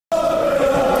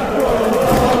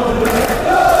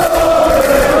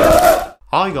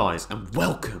Hi guys, and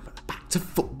welcome back to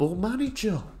Football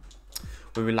Manager.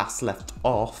 When we last left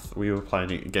off, we were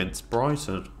playing against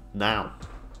Brighton. Now,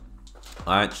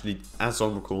 I actually, as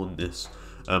I'm recording this,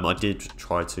 I did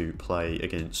try to play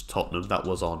against Tottenham. That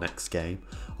was our next game.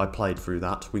 I played through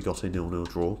that. We got a 0-0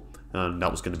 draw, and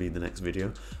that was going to be the next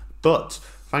video. But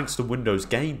thanks to Windows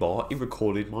Game Bar, it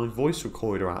recorded my voice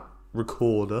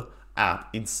recorder app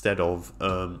instead of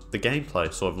the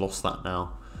gameplay. So I've lost that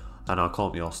now, and I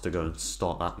can't be asked to go and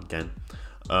start that again.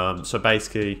 So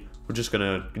basically, we're just going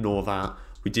to ignore that.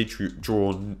 We did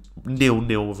draw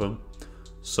 0-0 with them,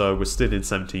 so we're still in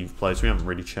 17th place. We haven't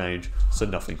really changed, so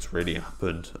nothing's really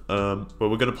happened. But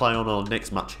we're going to play on our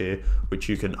next match here, which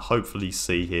you can hopefully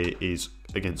see here is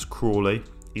against Crawley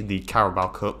in the Carabao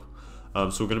Cup.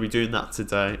 So we're going to be doing that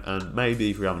today, and maybe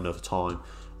if we have enough time,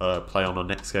 play on our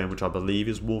next game, which I believe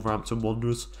is Wolverhampton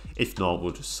Wanderers. If not,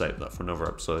 we'll just save that for another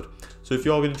episode. So if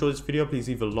you are going to enjoy this video, please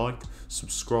either like,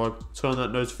 subscribe, turn on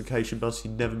that notification bell so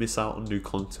you never miss out on new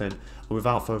content. And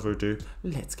without further ado,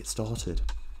 let's get started.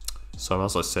 So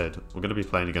as I said, we're going to be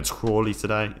playing against Crawley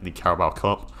today in the Carabao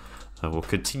Cup. We'll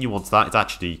continue on to that. It's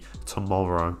actually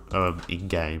tomorrow in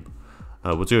game.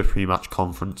 We'll do a pre-match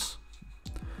conference.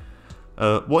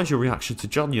 What is your reaction to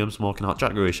John Young's marking out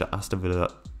Jack Grealish at Aston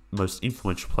Villa, most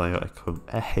influential player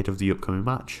ahead of the upcoming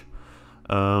match?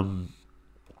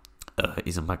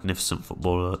 He's a magnificent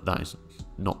footballer. That is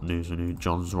not news and news.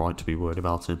 John's right to be worried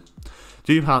about him.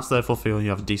 Do you perhaps therefore feel you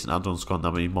have a decent add-on squad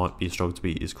that he might be a struggle to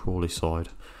beat his Crawley side?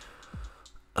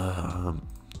 I'm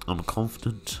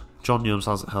confident. John Young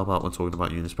hasn't held out when talking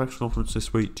about you in his press conference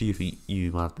this week. Do you think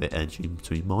you have the edge in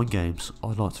between mind games?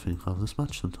 I'd like to think I have this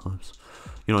match sometimes.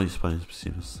 You're not used to playing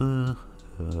specific.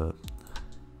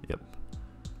 Yep.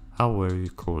 How aware are you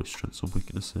of Crawley's strengths and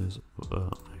weaknesses?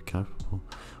 Okay. Well,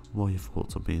 what are your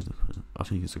thoughts on being? I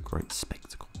think it's a great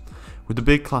spectacle. With the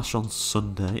big clash on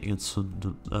Sunday against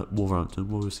Wolverhampton,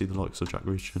 will we see the likes of Jack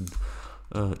Grealish and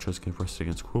Trezeguet rested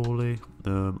against Crawley?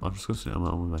 I'm just going to sit down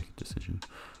and we'll make a decision.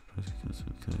 Okay,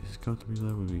 he's going to be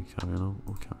there. Will we carry on?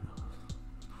 We'll carry on.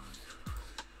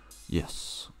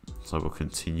 Yes. So we'll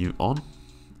continue on.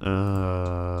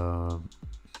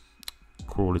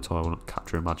 Crawley tile will not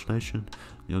capture imagination.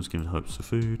 Young's giving hopes for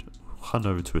food. Hand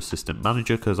over to assistant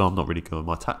manager because I'm not really good with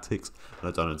my tactics and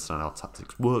I don't understand how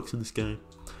tactics works in this game.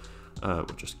 We'll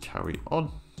just carry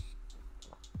on.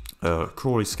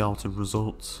 Crawley scouting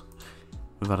results.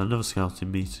 We've had another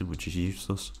scouting meeting which is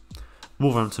useless.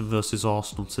 Wolverhampton versus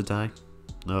Arsenal today.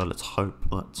 Let's hope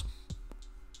that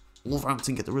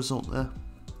Wolverhampton get the result there.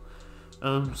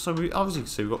 So we obviously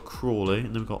see we've got Crawley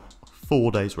and then we've got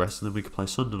 4 days rest and then we can play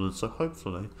Sunderland. So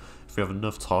hopefully if we have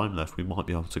enough time left we might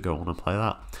be able to go on and play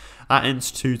that. That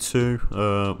ends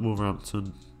 2-2.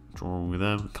 Wolverhampton drawing with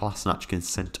them. Kolasinac getting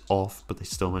sent off but they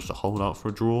still managed to hold out for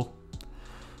a draw.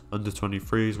 Under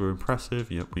 23s were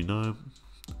impressive. Yep, we know.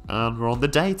 And we're on the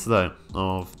day today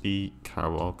of the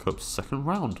Carabao Cup second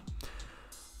round.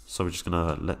 So we're just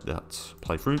going to let that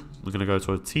play through. We're going to go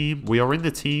to a team. We are in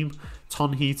the team.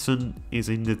 Ton Heaton is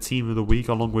in the team of the week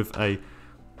along with a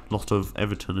lot of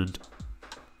Everton, and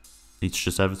it's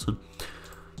just Everton.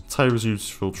 Taylor resumes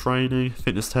full training.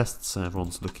 Fitness tests.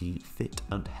 Everyone's looking fit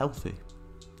and healthy.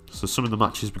 So some of the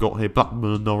matches we got here.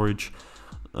 Blackburn, Norwich.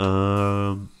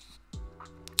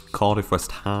 Cardiff,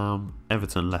 West Ham,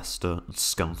 Everton, Leicester, and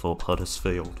Scunthorpe,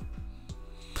 Huddersfield.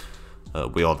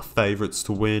 We are the favourites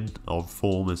to win. Our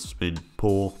form has been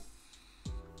poor.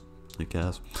 Who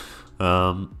cares?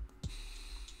 I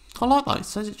like that. It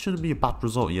says it shouldn't be a bad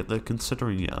result, yet they're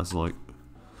considering it as like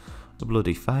a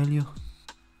bloody failure.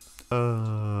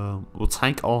 We'll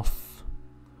take off.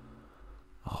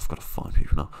 Oh, I've got to find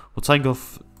people now. We'll take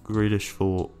off Grealish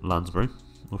for Lansbury.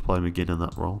 We'll play McGinn in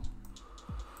that role.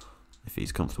 If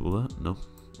he's comfortable there. No.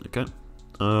 Okay.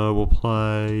 We'll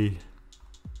play...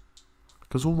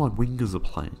 because all my wingers are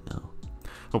playing now.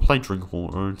 We'll play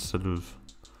Drinkwater instead of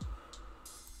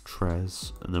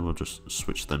Trez. And then we'll just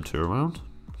switch them two around.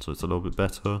 So it's a little bit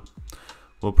better.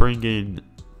 We'll bring in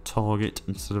Target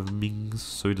instead of Mings.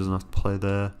 So he doesn't have to play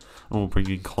there. And we'll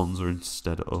bring in Konza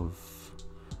instead of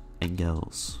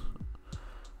Engels.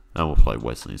 And we'll play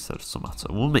Wesley instead of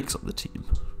Samatta. We'll mix up the team.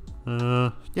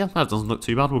 Yeah, that doesn't look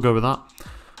too bad. We'll go with that.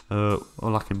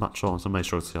 We're lacking match chance. I may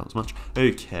struggle to see out this match.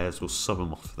 Who cares? We'll sub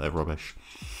them off. They're rubbish.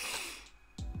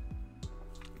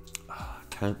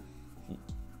 Okay.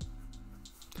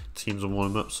 Teams are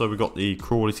warming up. So we've got the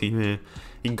Crawley team here.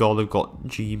 In goal, we've got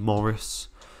G. Morris,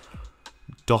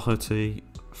 Doherty,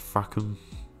 Frackham,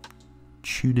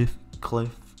 Tunnicliffe,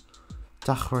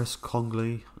 Dachares,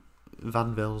 Congley,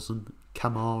 Van Velzen,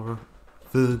 Kamara,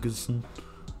 Ferguson,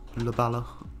 Labala,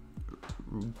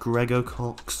 Grego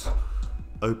Cox,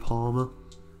 Opama.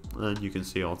 And you can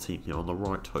see our team here on the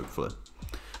right, hopefully.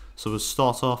 So we'll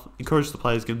start off, encourage the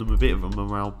players, give them a bit of a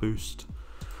morale boost.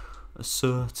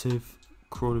 Assertive,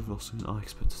 Crawley Vossing, I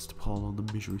expect us to pile on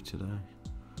the misery today.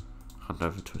 Hand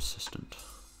over to assistant.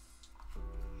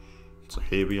 So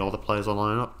here we are, the players are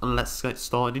lining up, and let's get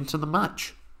started into the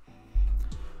match.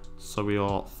 So we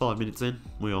are 5 minutes in,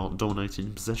 we are dominating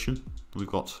in possession. We've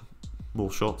got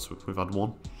more shots, we've had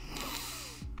one.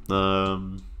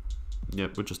 Yeah,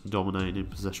 we're just dominating in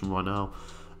possession right now.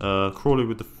 Crawley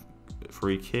with the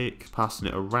free kick, passing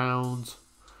it around.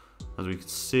 As we can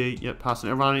see, yeah, passing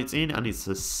it around, it's in, and it's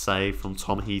a save from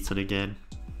Tom Heaton again.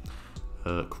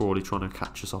 Crawley trying to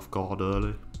catch us off guard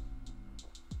early.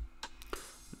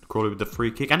 Crawley with the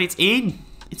free kick, and it's in!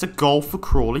 It's a goal for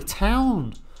Crawley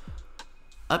Town.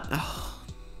 I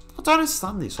don't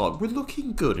understand this. Like, we're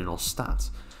looking good in our stats.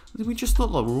 We just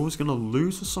look like we're always going to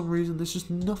lose for some reason. There's just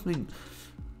nothing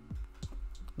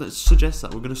that suggests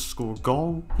that we're going to score a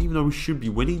goal, even though we should be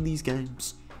winning these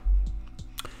games.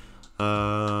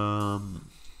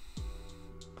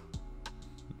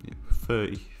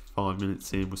 35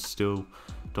 minutes in, we're still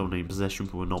dominating possession,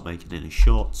 but we're not making any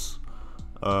shots.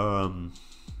 I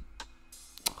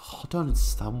don't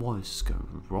understand why this is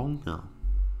going wrong now.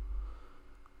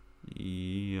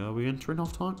 Yeah, are we entering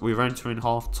half time? We're entering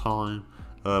half time.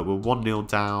 We're 1-0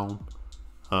 down.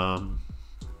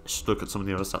 Just look at some of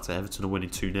the other stats. Everton are winning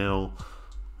 2-0.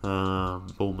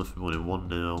 Bournemouth are winning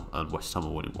 1-0. And West Ham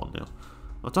are winning 1-0.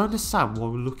 I don't understand why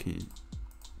we're looking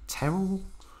terrible.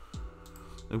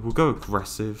 We'll go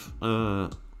aggressive.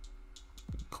 Come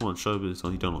on, Showbiz.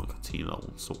 Oh, you don't like a team that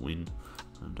wants to win.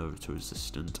 And over to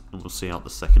assistant. And we'll see out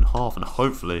the second half. And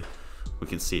hopefully we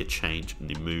can see a change in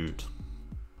the mood.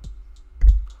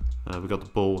 We got the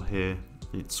ball here.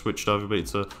 It's switched over, but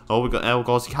it's a... Oh, we got El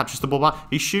Ghazi. He catches the ball back.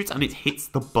 He shoots and it hits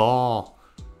the bar.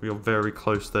 We are very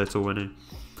close there to winning.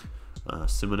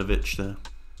 Simonovic there.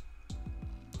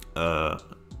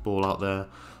 Ball out there.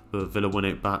 Villa win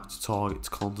it back to Target, to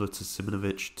Konza, to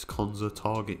Simonovic, to Konza,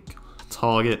 Target.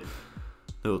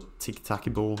 Little tiki-taki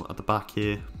ball at the back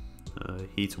here.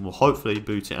 Heaton will hopefully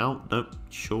boot it out. Nope,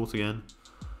 short again.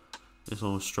 This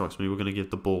almost strikes me. We're going to give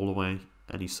the ball away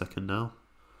any second now.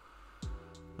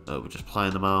 We're just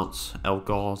playing them out. El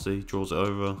Ghazi draws it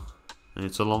over. And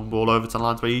it's a long ball over to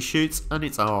Lansbury. He shoots and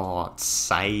it's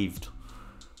saved.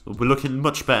 We're looking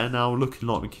much better now. We're looking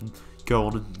like we can go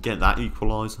on and get that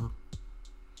equaliser.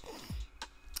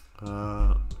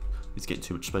 He's getting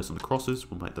too much space on the crosses.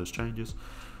 We'll make those changes.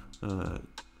 Playing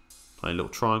little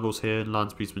triangles here.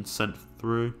 Lansbury's been sent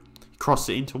through. He crossed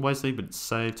it into Wesley, but it's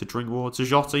saved to Drinkwater. To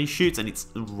Jota, he shoots and it's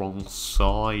the wrong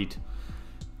side.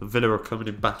 Villa are coming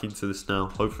in back into this now.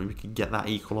 Hopefully we can get that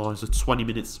equaliser. 20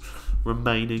 minutes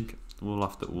remaining. We'll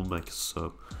make a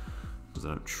sub. Because I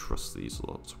don't trust these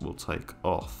lots. We'll take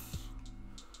off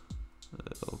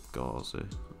El Ghazi.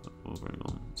 We'll bring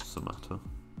on Samata.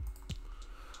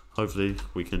 Hopefully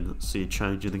we can see a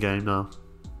change in the game now.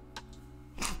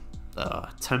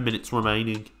 10 minutes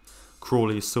remaining.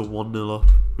 Crawley is still 1-0 up.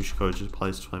 We should encourage the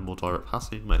players to play more direct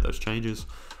passing. Make those changes,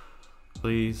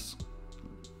 please.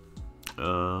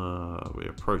 We're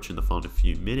approaching the final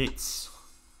few minutes.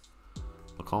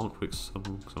 I can't quick sub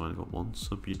because I've only got one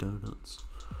sub, you donuts.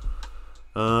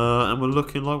 And we're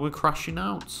looking like we're crashing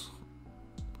out.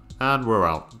 And we're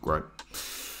out. Great.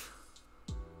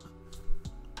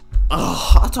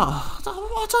 Oh, I don't know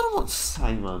what to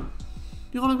say, man.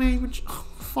 You know what I mean?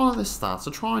 Follow the stats.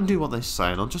 I try and do what they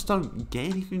say, and I just don't get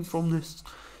anything from this.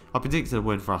 I predicted a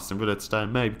win for Aston Villa today.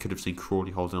 Maybe could have seen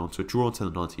Crawley holding on to a draw until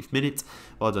the 90th minute,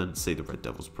 but I don't see the Red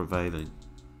Devils prevailing.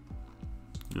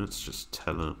 Let's just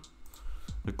tell them.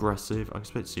 Aggressive. I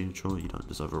expect to see you, Troy. You don't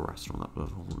deserve a rest from that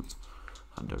performance.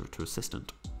 Hand over to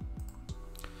assistant.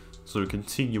 So we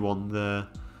continue on there.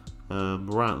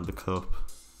 We're out of the cup,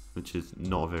 which is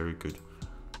not a very good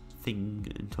thing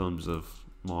in terms of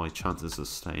my chances of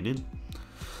staying in.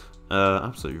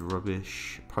 Absolutely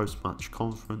rubbish. Post-match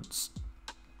conference.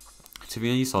 To be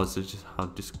honest, I said just how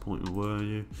disappointed were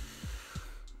you?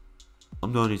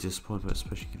 I'm not only disappointed, but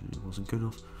especially given it wasn't good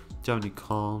enough. Johnny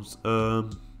Calms.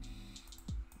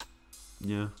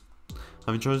 Yeah.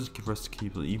 Having chosen to give rest to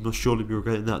keeper, you must surely be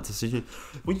regretting that decision.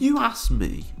 When you asked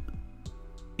me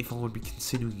if I would be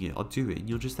considering it, I'd do it, and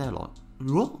you're just there like,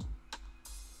 what?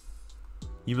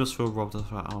 You must feel robbed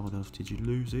after how on earth did you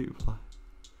lose it?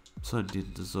 Certainly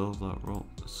didn't deserve that role.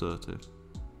 Assertive.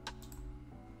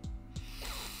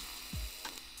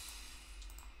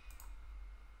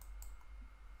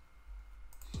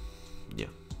 Yeah.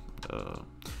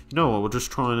 You know what, we'll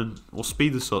just try and we'll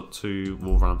speed this up to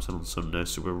Wolverhampton on Sunday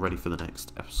so we're ready for the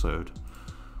next episode.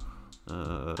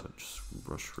 Just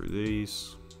rush through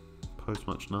these.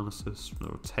 Post-match analysis. They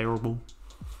were terrible.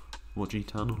 What you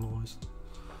to analyse?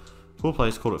 4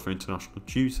 players called up for international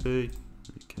duty.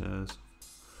 Who cares?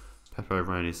 Pepe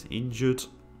Reina is injured.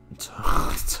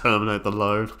 Terminate the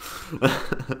loan.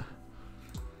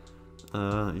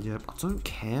 Yeah, I don't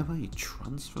care about your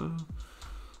transfer,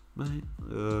 mate.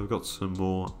 We've got some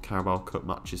more Carabao Cup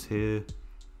matches here.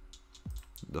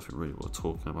 Nothing really worth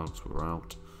talking about because we're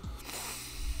out.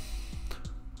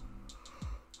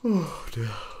 Oh dear.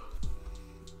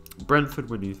 Brentford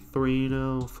winning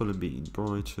 3-0. Fulham beating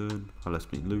Brighton. Palace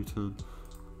beating Luton.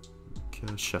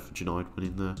 Okay, Sheffield United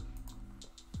winning there.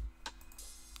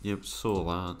 Yep, saw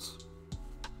that.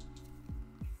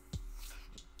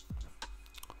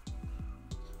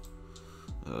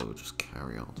 We'll just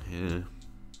carry on here.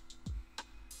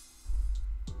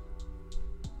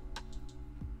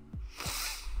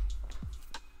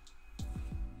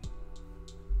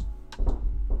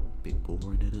 Bit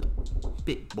boring, isn't it?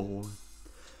 Bit boring.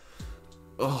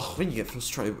 Oh, when you get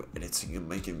frustrated with editing and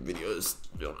making videos,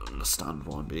 you don't understand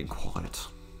why I'm being quiet.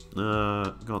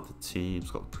 Got the teams,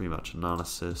 got the pre-match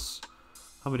analysis.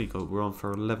 How many got? We're on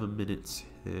for 11 minutes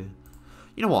here.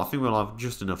 You know what? I think we'll have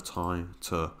just enough time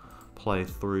to play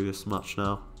through this match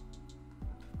now.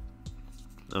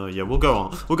 Yeah, we'll go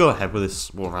on. We'll go ahead with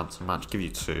this Wolverhampton match. Give you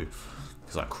 2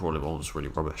 because that Crawley one was really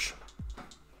rubbish.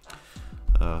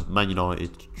 Man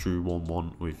United drew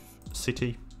 1-1 with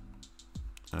City.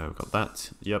 We've got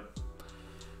that. Yep.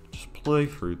 Just play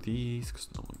through these because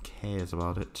no one cares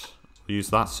about it. We'll use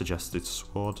that suggested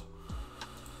squad.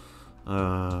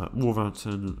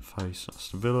 Wolverhampton face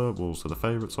Aston Villa. Wolves are the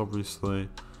favourites, obviously.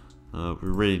 We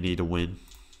really need a win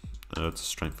to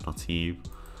strengthen our team.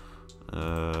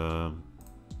 Where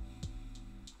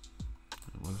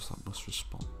was that must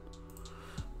respond?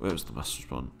 Where was the must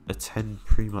respond? Attend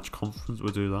pre-match conference.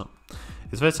 We'll do that.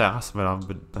 It's fair to say Aston Villa haven't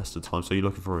been best of time, so you're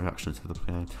looking for a reaction to the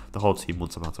game. The whole team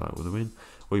wants about to out with a win.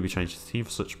 Will you be changing the team for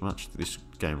such a match? This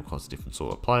game requires a different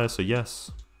sort of player, so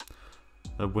yes.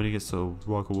 A win against the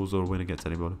Rival Wolves or a win against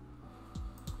anybody.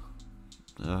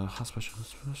 How special,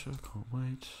 can't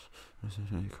wait.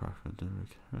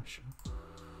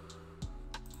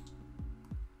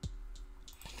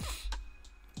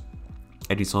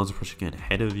 Any signs of pressure getting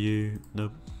ahead of you?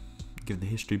 Nope. Given the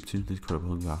history between the incredible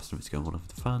hunger Aston to go one of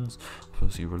the fans,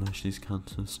 personally in relation to these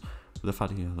cancers, but the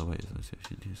fact that the way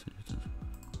is.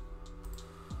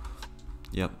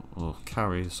 Yep, we'll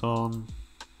carry this on.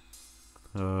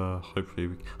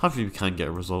 Hopefully we can get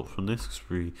a result from this because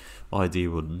we ideally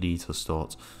would need to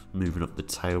start moving up the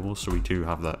table, so we do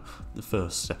have that the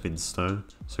first stepping stone,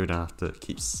 so we don't have to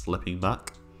keep slipping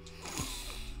back.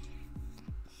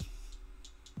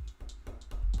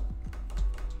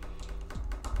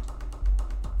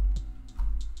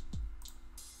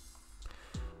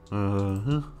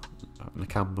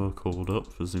 Nakamba called up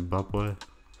for Zimbabwe.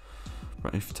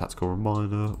 Ready for tactical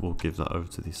reminder. We'll give that over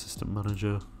to the assistant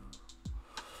manager.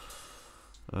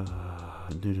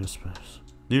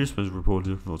 Nunes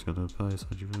reported if not going to play. So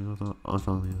do you think of that? I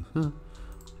found the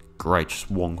great.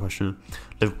 Just one question.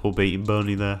 Liverpool beating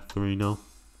Burnley there 3-0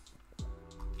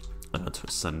 to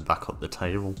ascend back up the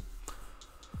table.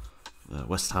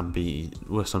 West Ham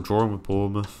drawing with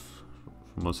Bournemouth.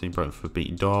 From what I've seen, Brentford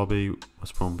beating Derby.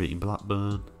 West Brom beating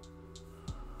Blackburn.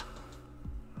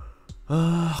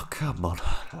 Come on,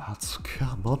 lads.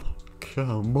 Come on.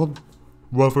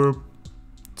 Rotherham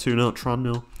 2-0,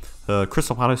 Tranmere.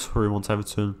 Crystal Palace 3-1 to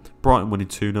Everton. Brighton winning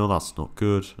 2-0, that's not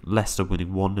good. Leicester winning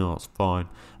 1-0, that's fine.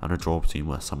 And a draw between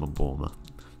West Ham and Bournemouth.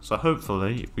 So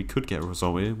hopefully, if we could get a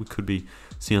result here, we could be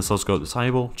seeing ourselves go up the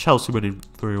table. Chelsea winning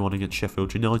 3-1 against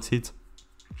Sheffield United.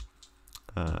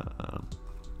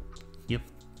 Yep.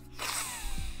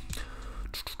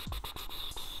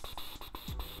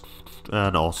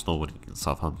 And Arsenal winning against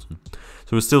Southampton.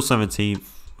 So we're still 17th.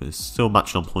 We're still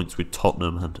matching on points with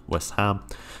Tottenham and West Ham.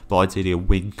 But ideally a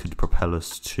win could propel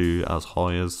us to as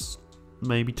high as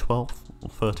maybe 12th or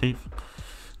 13th.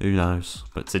 Who knows?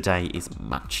 But today is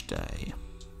match day.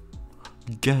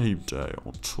 Game day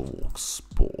on Talk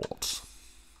Sport.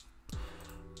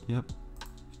 Yep.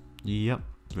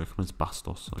 Recommends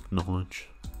Bastos, acknowledge.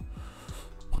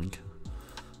 Wanker.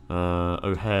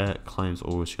 O'Hare claims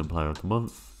Origin Player of the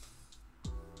Month.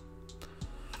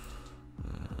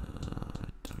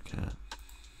 Don't care.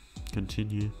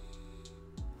 Continue.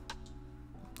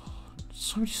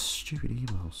 So many stupid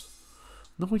emails.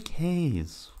 No one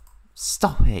cares.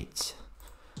 Stop it.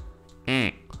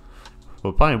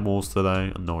 We're playing Wolves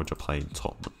today, and Norwich are playing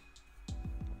Tottenham.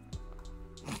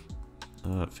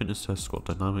 Fitness test, squad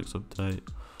dynamics update.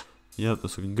 Yep,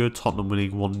 that's looking good. Tottenham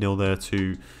winning 1-0 there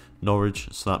to Norwich,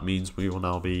 so that means we will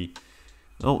now be...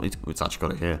 Oh, it's actually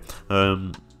got it here.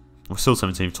 We're still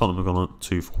 17th, Tottenham have gone up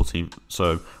to 14th,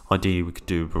 so ideally we could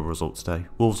do a result today.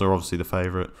 Wolves are obviously the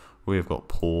favourite. We've got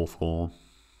poor form.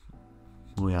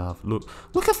 We have, look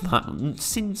at that,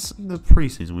 since the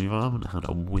pre-season we haven't had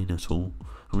a win at all.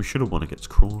 And we should have won against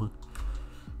Crawley.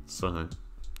 So,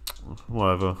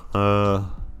 whatever.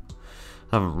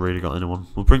 Haven't really got anyone.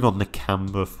 We'll bring on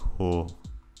Nakamba for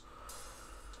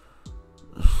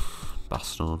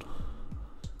Aston.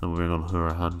 And we'll bring on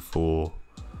Hurahan for...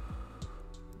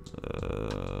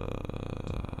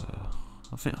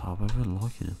 I think we're really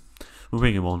liking him. We'll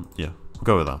bring him on. Yeah, we'll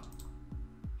go with that.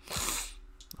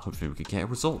 Hopefully we can get a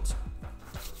result.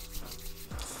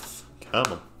 Come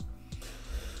on.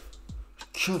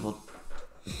 Come on.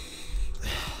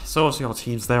 So obviously our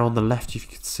team's there on the left, if you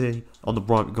can see. On the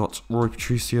right we've got Roy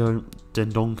Patricio,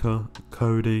 Dendonka,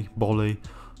 Cody, Bolly,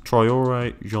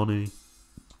 Traore, Johnny,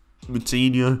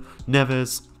 Moutinho,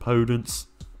 Neves, Podence,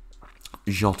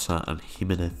 Jota and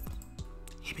Jimenez.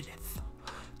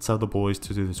 Tell the boys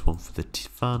to do this one for the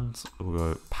fans. We'll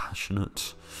go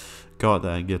passionate. Go out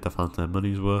there and get the fans their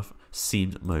money's worth.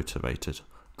 Seen motivated.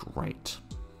 Great.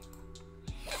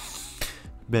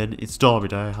 Ben, it's Derby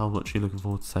Day. How much are you looking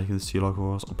forward to taking this to your local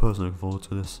Ross? I'm personally looking forward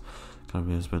to this. Kind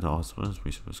of has been asked.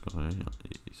 He's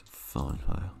a fine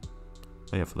player.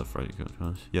 Oh, yeah, for the Freddy.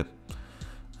 Yep.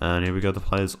 And here we go. The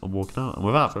players are walking out. And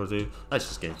without further ado, let's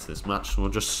just get into this match. We'll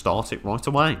just start it right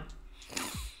away.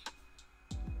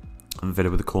 And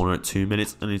Villa with the corner at 2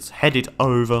 minutes, and it's headed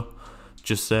over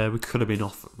just there. We could have been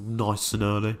off nice and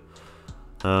early,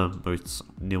 but it's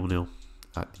 0-0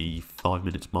 at the 5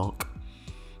 minutes mark.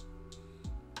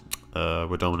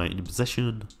 We're dominating in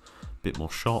possession, a bit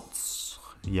more shots,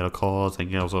 yellow cards.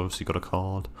 Engel's obviously got a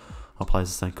card. Our players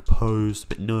are staying composed, a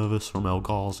bit nervous from El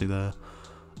Ghazi there.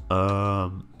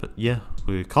 But yeah,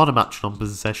 we're kind of matching on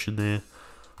possession there.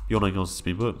 Jon Engels has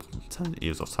been booked 10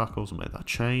 years off tackles and made that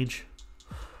change.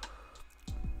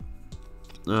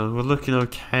 We're looking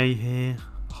okay here.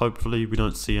 Hopefully we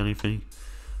don't see anything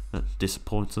that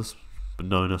disappoints us, but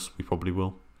knowing us, we probably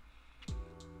will.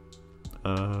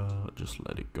 Just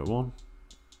let it go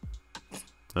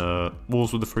on.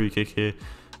 Wolves with the free kick here.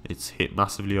 It's hit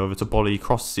massively over to Bolly,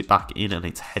 crosses it back in, and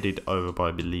it's headed over by,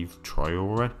 I believe,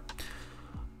 Traore.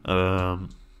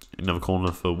 Another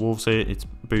corner for Wolves here. It's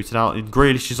booted out, and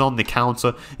Grealish is on the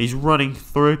counter. He's running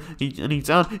through, and he's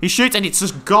down. He shoots, and it's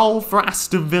just goal for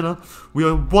Aston Villa. We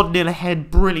are 1-0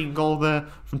 ahead. Brilliant goal there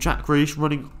from Jack Grealish,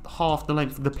 running half the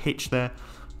length of the pitch there,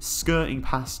 skirting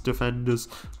past defenders,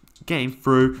 getting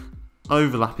through,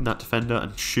 overlapping that defender,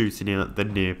 and shooting in at the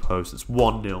near post. It's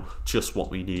 1-0, just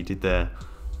what we needed there.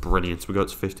 Brilliant. We go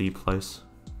to 15th place.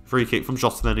 Free kick from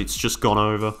Jota, then it's just gone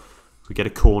over. We get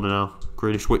a corner now.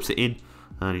 Grealish whips it in,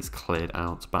 and it's cleared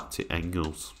out back to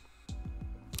Engels.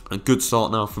 A good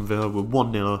start now from Villa. We're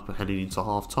 1-0 up and heading into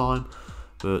half time.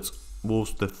 But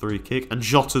Wolves with the free kick. And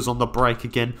Jota's on the break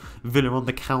again. Villa on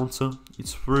the counter.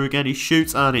 It's through again. He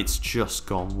shoots, and it's just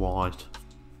gone wide.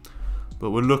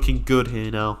 But we're looking good here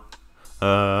now.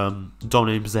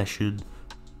 Dominating possession.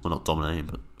 Well, not dominating,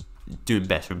 but doing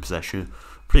better in possession.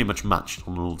 Pretty much matched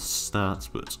on all the stats,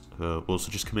 but we're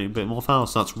also just committing a bit more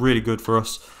fouls. So that's really good for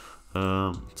us.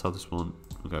 Tell this one,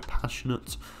 we'll go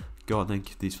passionate. Go out there and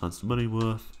give these fans the money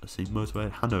worth. I see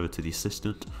motivated. Hand over to the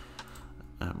assistant,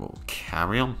 and we'll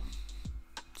carry on.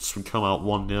 So we come out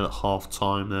 1-0 at half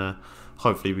time there.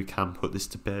 Hopefully we can put this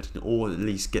to bed, or at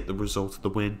least get the result of the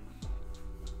win.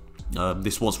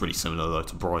 This was really similar though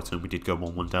to Brighton. We did go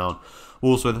 1-1 down.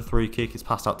 Also the free kick is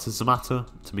passed out to Zamata,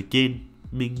 to McGinn,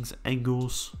 Mings,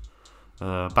 Engels,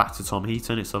 back to Tom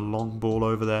Heaton. It's a long ball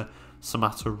over there.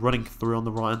 Zamata running through on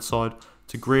the right hand side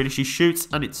to Grealish. He shoots,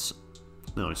 and it's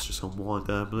just gone wide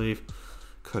there, I believe.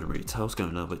 Couldn't really tell. It's going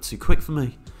a little bit too quick for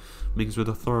me. Mings with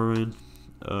a throw in.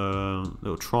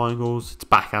 Little triangles. It's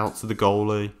back out to the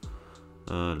goalie.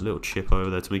 Little chip over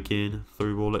there to McGinn.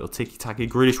 Through ball, little ticky-tacky.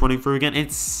 Grealish running through again.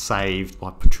 It's saved by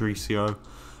Patricio.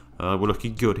 We're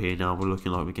looking good here now. We're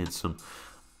looking like we're getting some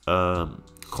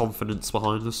confidence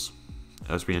behind us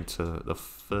as we enter the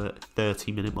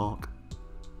 30-minute mark.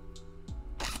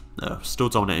 Still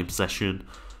dominating possession.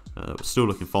 We're still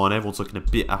looking fine. Everyone's looking a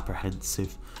bit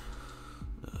apprehensive.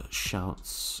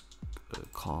 Shouts,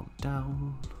 calm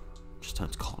down. Just tell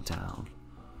him to calm down.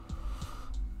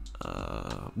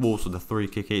 Wolves with the free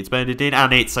kick. It's bended in,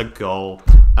 and it's a goal,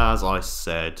 as I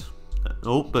said.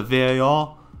 Oh, but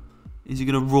VAR. Is he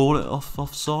going to rule it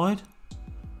offside?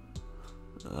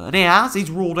 And he has.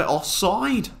 He's ruled it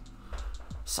offside.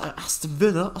 So Aston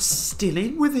Villa are still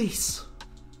in with this.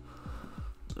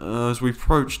 As we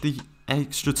approach the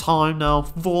extra time now.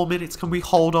 4 minutes. Can we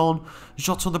hold on?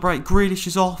 Jota on the break. Grealish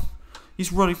is off.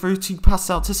 He's running through. He passes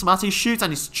out to Samati. He shoots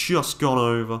and it's just gone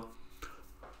over.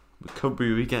 Could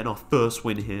we be getting our first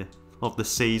win here of the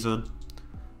season?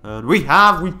 And we've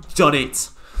done it.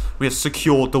 We have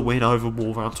secured the win over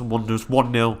Wolverhampton Wanderers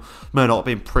 1-0. May not have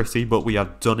been pretty, but we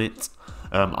have done it.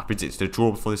 I predicted a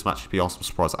draw before this match. To be honest, I'm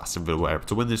surprised that Aston Villa were able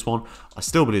to win this one. I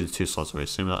still believe the two sides are very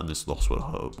similar, and this loss will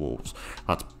hurt Wolves.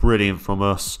 That's brilliant from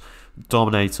us.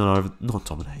 Dominating over, not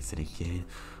dominating again,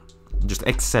 just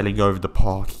excelling over the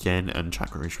park again, and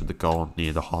Jack Grealish with the goal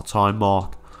near the half-time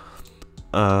mark.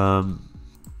 A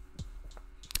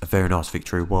very nice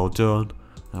victory, well done.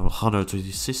 Hano to the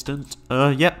assistant.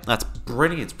 Yep, that's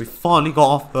brilliant. We finally got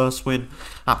our first win.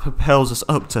 That propels us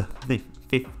up to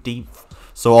 15th.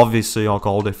 So obviously our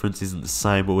goal difference isn't the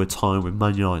same, but we're tying with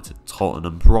Man United,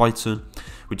 Tottenham, Brighton,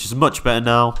 which is much better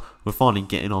now. We're finally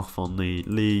getting off on the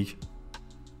league.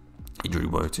 Injury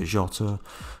woe to Jota.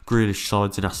 Grealish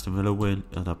sides in Aston Villa win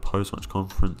and a post-match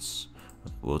conference.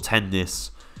 We'll attend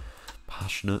this.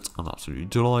 Passionate. I'm absolutely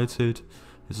delighted.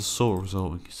 It's a sort of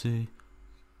result we can see.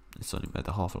 It's only made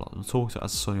the half a lot of talk to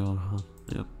as so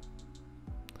yep.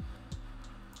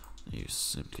 You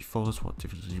simply follows what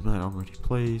difference you made. I'm really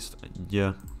pleased. And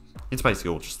yeah, it's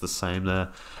basically all just the same there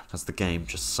as the game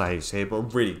just saves here, but a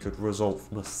really good result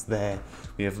from us there.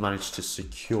 We have managed to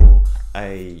secure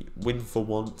a win for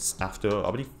once after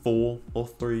I believe 4 or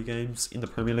 3 games in the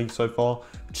Premier League so far,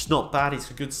 which is not bad. It's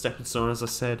a good stepping stone, as I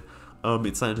said.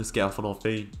 It's letting us get off on our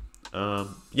feet.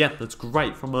 Yeah, that's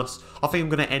great from us. I think I'm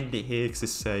going to end it here because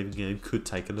this saving game could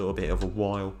take a little bit of a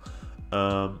while.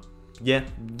 Yeah,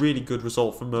 really good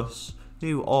result from us.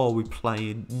 Who are we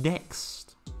playing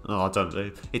next? Oh, I don't know.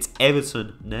 It's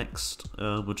Everton next.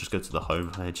 We'll just go to the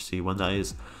home page, see when that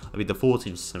is. I mean, the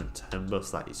 14th of September,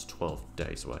 so that is 12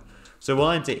 days away. So we'll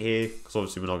end it here, because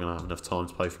obviously we're not going to have enough time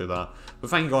to play through that.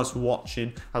 But thank you guys for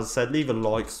watching. As I said, leave a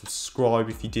like, subscribe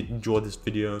if you did enjoy this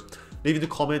video. Leave in the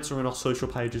comments or in our social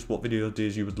pages what video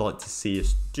ideas you would like to see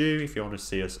us do. If you want to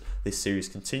see us this series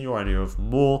continue or any of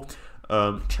more.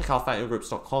 Check out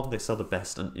fatgroups.com. They sell the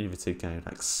best and innovative game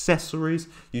accessories.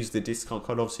 Use the discount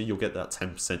code, obviously you'll get that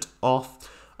 10%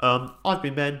 off. I've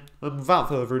been Ben, and without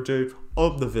further ado,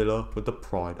 I'm the Villa with the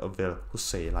pride of Villa. We'll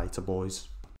see you later, boys.